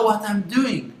I know what I'm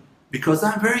doing because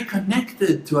I'm very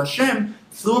connected to HaShem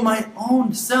through my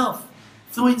own self,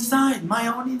 through inside, my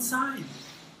own inside.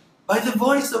 By the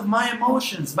voice of my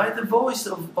emotions, by the voice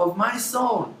of my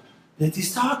soul that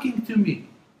is talking to me.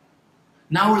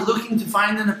 Now we're looking to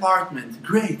find an apartment.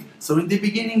 Great. So in the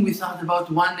beginning we thought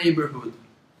about one neighborhood.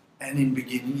 And in the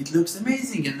beginning it looks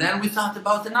amazing. And then we thought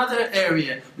about another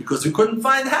area because we couldn't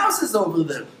find houses over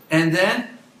there. And then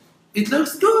it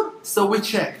looks good. So we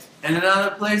checked. And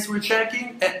another place we're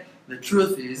checking. And the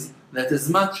truth is that as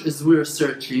much as we're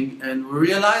searching and we're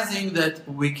realizing that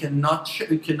we cannot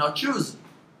choose.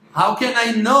 How can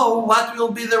I know what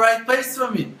will be the right place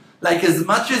for me? Like as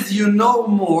much as you know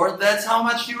more, that's how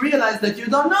much you realize that you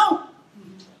don't know.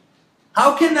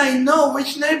 How can I know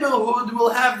which neighborhood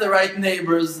will have the right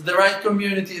neighbors, the right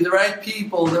community, the right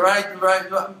people,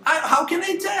 how can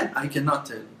I tell? I cannot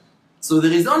tell. So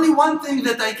there is only one thing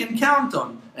that I can count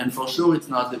on. And for sure it's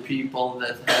not the people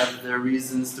that have their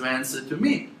reasons to answer to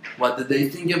me. What do they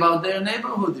think about their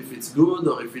neighborhood? If it's good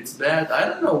or if it's bad, I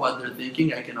don't know what they're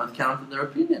thinking. I cannot count on their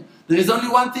opinion. There is only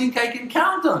one thing I can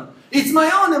count on. It's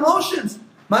my own emotions,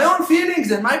 my own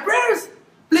feelings and my prayers.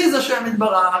 Please Hashem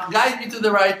Yitbarach, guide me to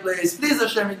the right place. Please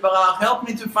Hashem Yitbarach, help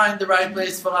me to find the right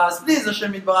place for us. Please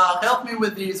Hashem Yitbarach, help me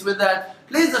with this, with that.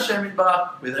 Please Hashem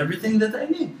Yitbarach, with everything that I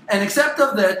need. And except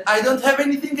of that, I don't have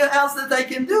anything else that I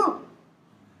can do.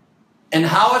 And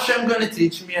how Hashem going to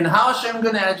teach me, and how Hashem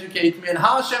going to educate me, and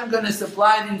how Hashem going to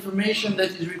supply the information that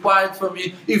is required for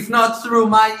me, if not through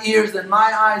my ears, and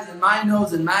my eyes, and my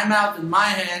nose, and my mouth, and my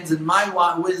hands, and my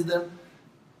wisdom,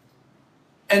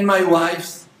 and my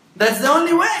wife's. That's the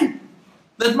only way.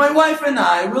 That my wife and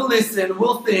I will listen,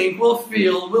 will think, will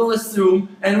feel, will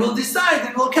assume, and will decide,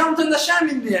 and will count on Hashem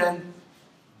in the end.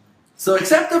 So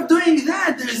except of doing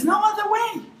that, there is no other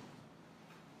way.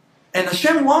 And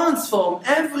Hashem wants from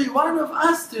every one of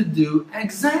us to do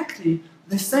exactly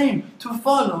the same, to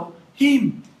follow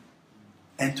Him.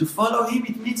 And to follow Him,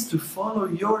 it means to follow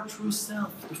your true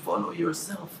self, to follow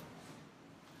yourself.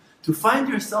 To find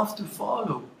yourself to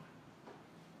follow.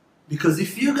 Because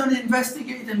if you're going to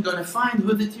investigate and going to find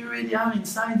who that you really are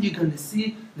inside, you're going to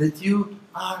see that you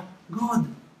are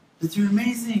good, that you're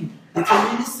amazing, that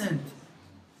you're innocent,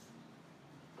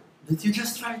 that you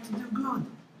just try to do good.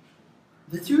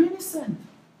 That you're innocent,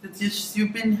 that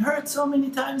you've been hurt so many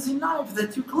times in life,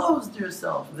 that you closed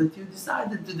yourself, that you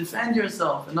decided to defend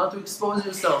yourself and not to expose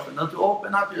yourself and not to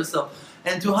open up yourself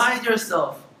and to hide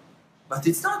yourself. But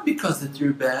it's not because that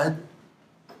you're bad.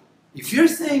 If you're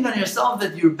saying on yourself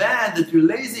that you're bad, that you're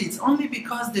lazy, it's only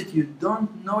because that you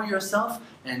don't know yourself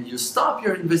and you stop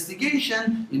your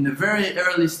investigation in a very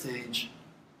early stage.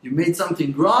 You made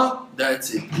something wrong,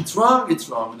 that's it. It's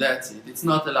wrong, that's it. It's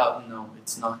not allowed. No,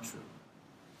 it's not true.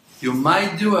 You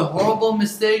might do a horrible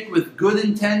mistake with good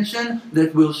intention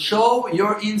that will show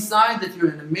your inside that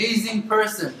you're an amazing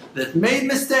person that made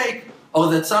mistake, or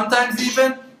that sometimes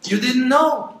even you didn't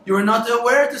know, you were not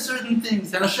aware to certain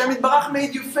things, and Hashem Yitbarach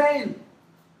made you fail.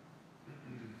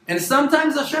 And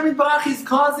sometimes Hashem Yitbarach is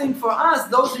causing for us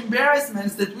those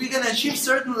embarrassments that we're going to achieve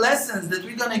certain lessons, that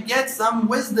we're going to get some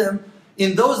wisdom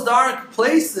in those dark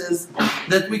places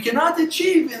that we cannot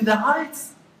achieve in the heights.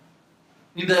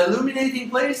 In the illuminating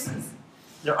places.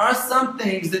 There are some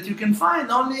things that you can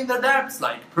find only in the depths,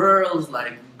 like pearls,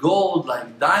 like gold,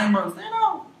 like diamonds,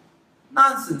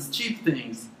 nonsense, cheap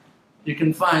things you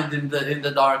can find in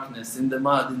the darkness, in the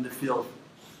mud, in the filth.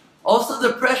 Also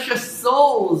the precious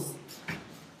souls,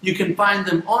 you can find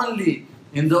them only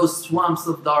in those swamps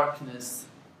of darkness,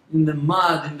 in the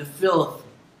mud, in the filth,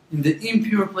 in the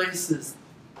impure places.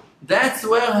 That's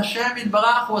where Hashem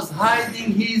Yitbarach was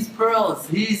hiding His pearls,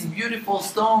 His beautiful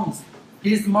stones,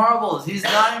 His marbles, His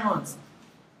diamonds,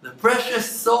 the precious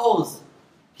souls.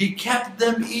 He kept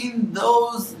them in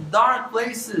those dark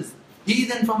places,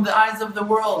 hidden from the eyes of the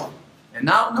world. And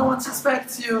now no one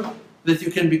suspects you that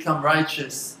you can become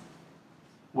righteous.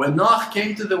 When Noach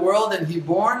came to the world and he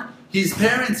born, his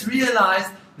parents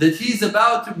realized that he's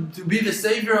about to be the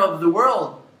savior of the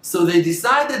world. So they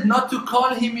decided not to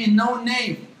call him in no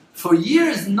name. For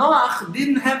years, Noach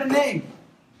didn't have a name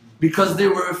because they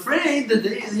were afraid that the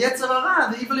Yetzer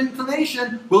Hara, the evil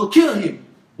inclination, will kill him,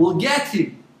 will get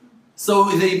him. So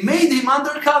they made him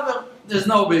undercover. There's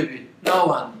no baby, no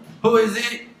one. Who is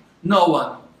he? No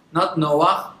one. Not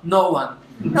Noach, no one.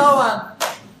 No one.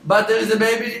 But there is a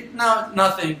baby? No,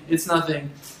 nothing. It's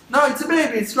nothing. No, it's a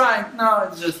baby, it's right. No,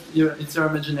 it's just it's your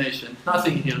imagination.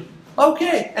 Nothing here.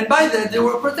 Okay, and by that they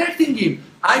were protecting him.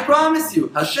 I promise you,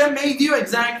 HaShem made you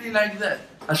exactly like that.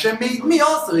 HaShem made me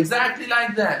also exactly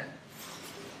like that.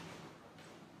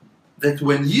 That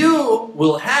when you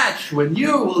will hatch, when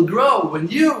you will grow, when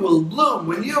you will bloom,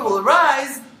 when you will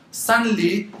rise,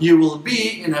 suddenly you will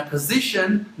be in a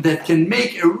position that can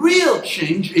make a real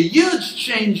change, a huge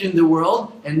change in the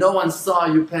world, and no one saw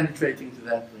you penetrating to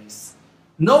that place.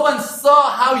 No one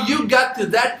saw how you got to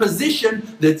that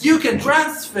position that you can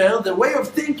transfer the way of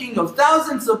thinking of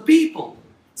thousands of people.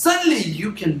 Suddenly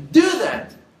you can do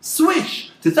that.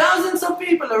 Switch to thousands of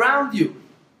people around you.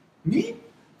 Me?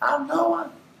 I'm no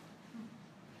one.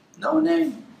 No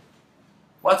name.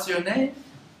 What's your name?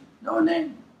 No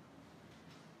name.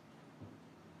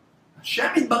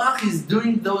 HaShem Yitbarach is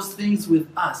doing those things with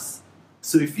us.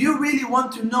 So if you really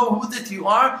want to know who that you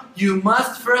are, you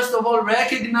must first of all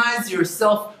recognize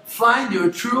yourself. Find your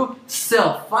true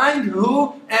self. Find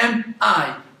who am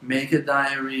I. Make a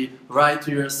diary, write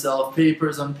to yourself,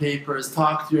 papers on papers,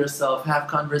 talk to yourself, have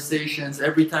conversations.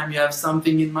 Every time you have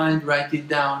something in mind, write it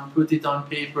down, put it on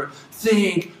paper,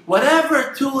 think.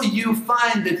 Whatever tool you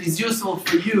find that is useful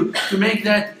for you to make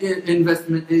that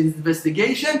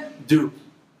investigation, do.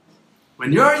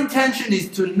 When your intention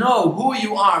is to know who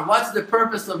you are, what's the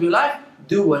purpose of your life,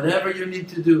 do whatever you need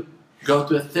to do. Go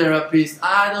to a therapist.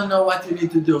 I don't know what you need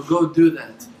to do. Go do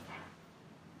that.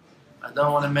 I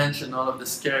don't want to mention all of the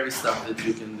scary stuff that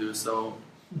you can do, so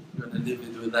I'm going to leave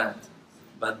it with that.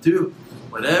 But do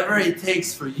whatever it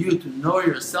takes for you to know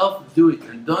yourself, do it,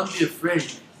 and don't be afraid.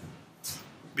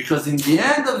 Because in the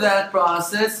end of that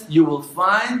process, you will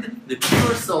find the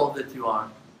pure soul that you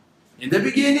are. In the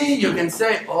beginning, you can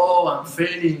say, oh, I'm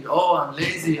failing, oh, I'm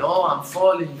lazy, oh, I'm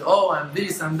falling, oh, I'm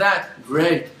this, I'm that.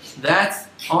 Great. That's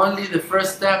only the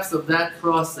first steps of that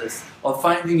process of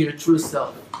finding your true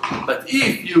self. But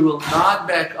if you will not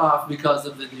back off because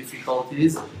of the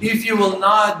difficulties, if you will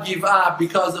not give up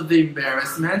because of the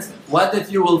embarrassments, what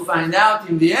that you will find out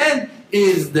in the end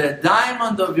is the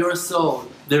diamond of your soul,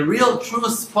 the real true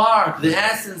spark, the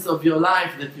essence of your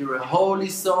life, that you're a holy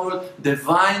soul,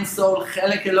 divine soul,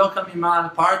 chelek Eloka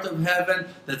mimal, part of heaven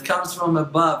that comes from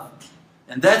above.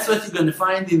 And that's what you're going to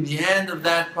find in the end of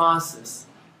that process.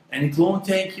 And it won't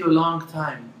take you a long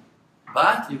time.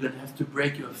 But you're going to have to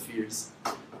break your fears.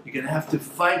 You're going to have to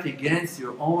fight against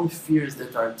your own fears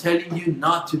that are telling you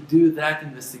not to do that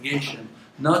investigation,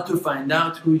 not to find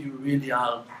out who you really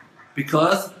are.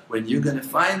 Because when you're going to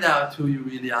find out who you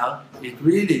really are,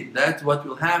 that's what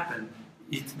will happen.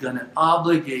 It's going to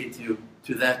obligate you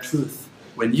to that truth.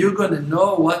 When you're going to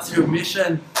know what's your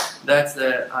mission, that's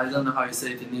the, I don't know how you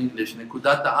say it in English,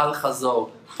 nekudat al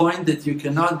chazor, point that you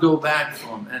cannot go back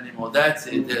from anymore. That's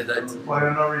it. That's point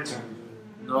of no return.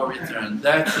 No return.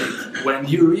 That's it. When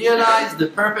you realize the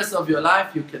purpose of your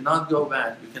life, you cannot go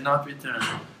back. You cannot return.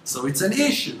 So it's an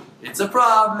issue. It's a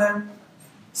problem.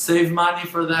 Save money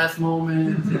for that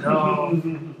moment. You know,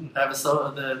 have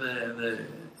the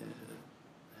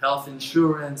health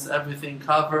insurance, everything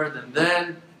covered, and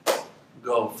then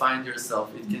go find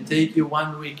yourself. It can take you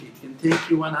 1 week. It can take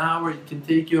you 1 hour. It can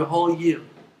take you a whole year.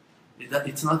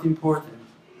 It's not important.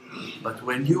 But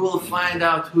when you will find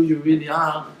out who you really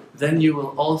are, then you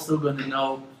will also going to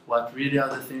know what really are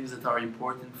the things that are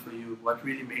important for you, what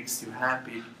really makes you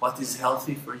happy, what is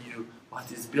healthy for you,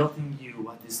 what is building you,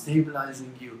 what is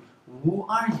stabilizing you. Who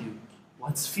are you?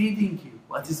 What's feeding you?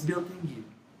 What is building you?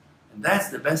 And that's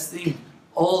the best thing.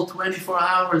 All 24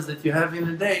 hours that you have in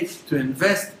a day to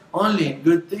invest only in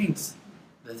good things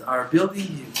that are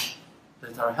building you,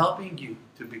 that are helping you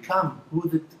to become who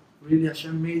that really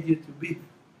HaShem made you to be.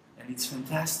 And it's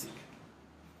fantastic.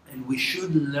 And we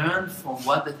should learn from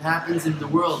what that happens in the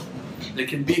world. There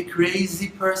can be a crazy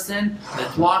person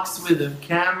that walks with a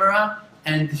camera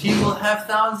and he will have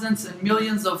thousands and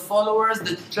millions of followers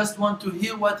that just want to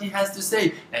hear what he has to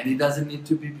say. And he doesn't need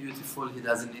to be beautiful, he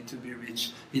doesn't need to be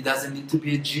rich, he doesn't need to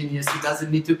be a genius,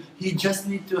 he just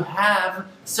needs to have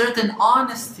certain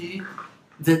honesty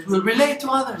that will relate to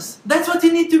others. That's what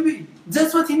he needs to be.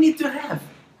 That's what he needs to have.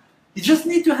 You just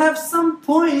need to have some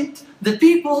point that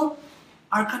people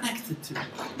are connected to.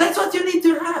 That's what you need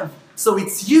to have. So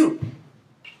it's you.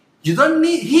 You don't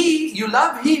need you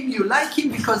love him, you like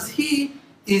him because he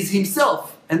is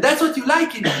himself. And that's what you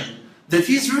like in him. That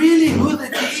he's really who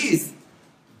that he is.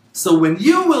 So when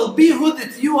you will be who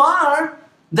that you are,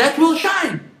 that will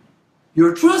shine.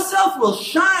 Your true self will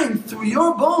shine through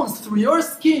your bones, through your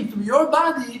skin, through your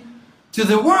body, to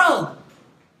the world.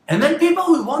 And then people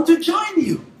will want to join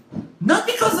you. Not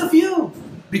because of you.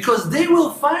 Because they will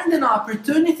find an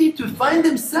opportunity to find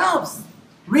themselves,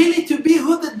 really to be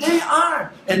who that they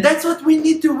are. And that's what we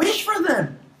need to wish for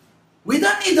them. We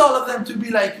don't need all of them to be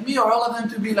like me or all of them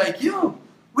to be like you.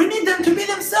 We need them to be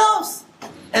themselves.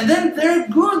 And then their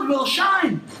good will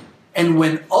shine. And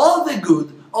when all the good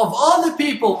of all the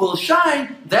people will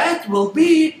shine, that will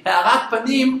be Ha'arat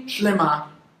Panim Shlema,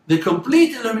 the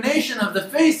complete illumination of the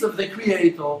face of the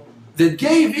Creator, that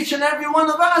gave each and every one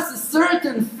of us a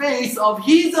certain face of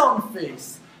His own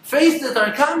face. Face that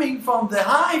are coming from the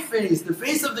high face, the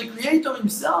face of the Creator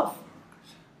Himself.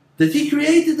 That He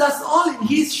created us all in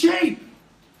His shape.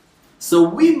 So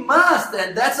we must,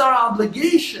 and that's our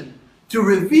obligation, to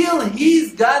reveal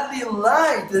His godly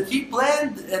light that He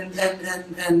planned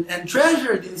and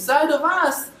treasured inside of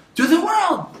us to the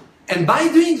world. And by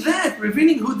doing that,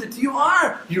 revealing who that you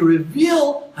are, you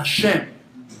reveal HaShem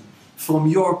from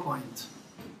your point.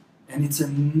 And it's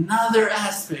another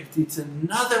aspect, it's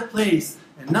another place,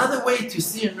 another way to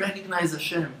see and recognize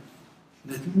HaShem.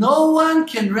 That no one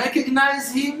can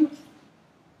recognize Him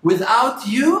without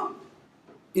you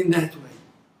in that way.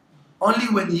 Only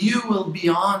when you will be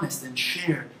honest and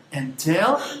share and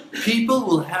tell, people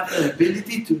will have the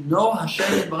ability to know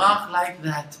HaShem Yitbarach like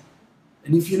that.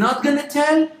 And if you're not going to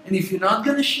tell, and if you're not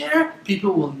going to share,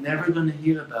 people will never going to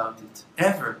hear about it,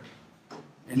 ever.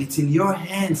 And it's in your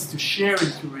hands to share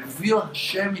and to reveal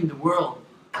HaShem in the world.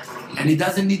 And it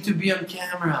doesn't need to be on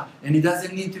camera, and it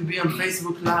doesn't need to be on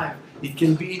Facebook Live. It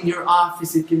can be in your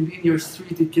office, it can be in your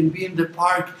street, it can be in the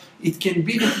park. It can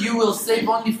be that you will save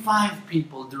only 5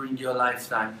 people during your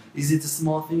lifetime. Is it a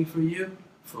small thing for you?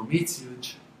 For me it's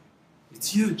huge.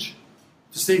 It's huge.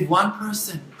 To save 1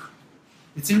 person.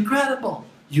 It's incredible.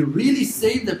 You really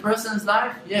saved the person's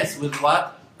life? Yes, with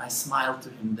what? I smiled to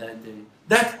him that day.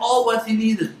 That's all what he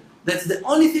needed. That's the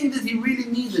only thing that he really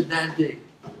needed that day.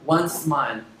 1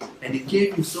 smile. And it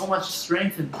gave him so much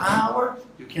strength and power,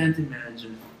 you can't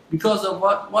imagine. Because of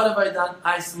what have I done?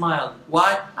 I smiled.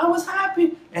 Why? I was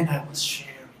happy and I was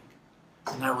sharing.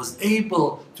 And I was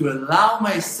able to allow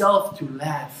myself to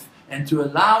laugh and to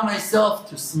allow myself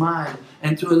to smile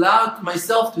and to allow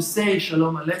myself to say,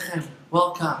 Shalom Aleichem,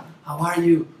 welcome, how are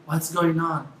you? What's going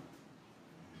on?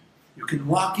 You can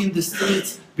walk in the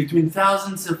streets between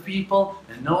thousands of people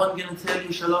and no one going to tell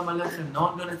you Shalom Aleichem, no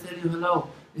one going to tell you hello.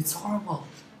 It's horrible.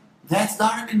 That's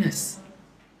darkness.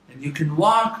 And you can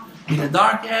walk in a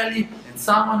dark alley and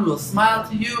someone will smile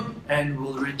to you and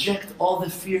will reject all the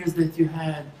fears that you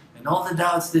had and all the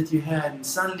doubts that you had, and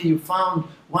suddenly you found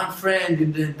one friend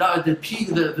in the peak,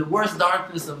 the worst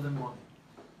darkness of them all.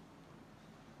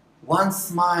 1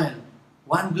 smile,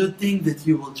 1 good thing that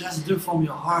you will just do from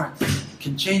your heart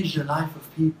can change the life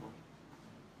of people.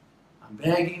 I'm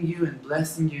begging you and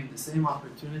blessing you in the same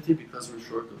opportunity, because we're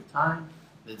short of time,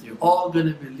 that you're all going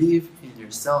to believe in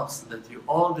yourselves, that you're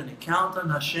all going to count on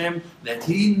HaShem, that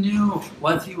He knew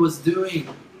what He was doing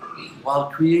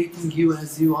while creating you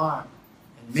as you are,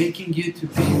 and making you to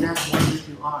be that one that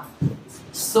you are.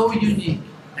 So unique,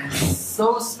 and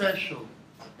so special,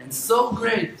 and so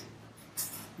great.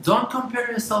 Don't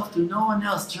compare yourself to no one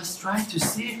else, just try to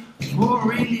see who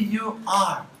really you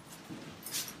are.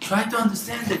 Try to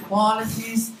understand the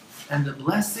qualities and the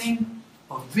blessing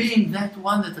of being that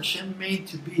one that Hashem made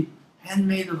to be,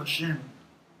 handmade of Hashem,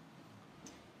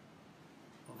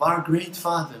 of our great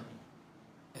Father,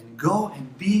 and go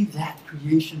and be that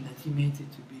creation that He made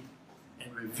it to be,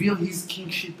 and reveal His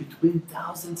kingship between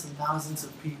thousands and thousands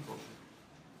of people.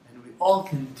 And we all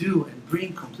can do and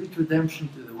bring complete redemption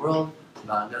to the world.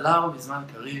 בעגלה ובזמן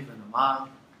קריב ונאמר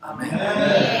Amen.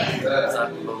 Thank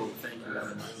you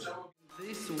very much.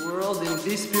 This world, in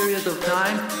this period of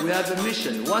time, we have a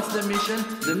mission. What's the mission?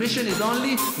 The mission is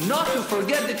only not to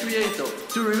forget the Creator,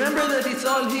 to remember that it's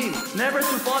all He, never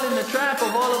to fall in the trap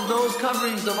of all of those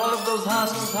coverings, of all of those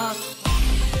husks.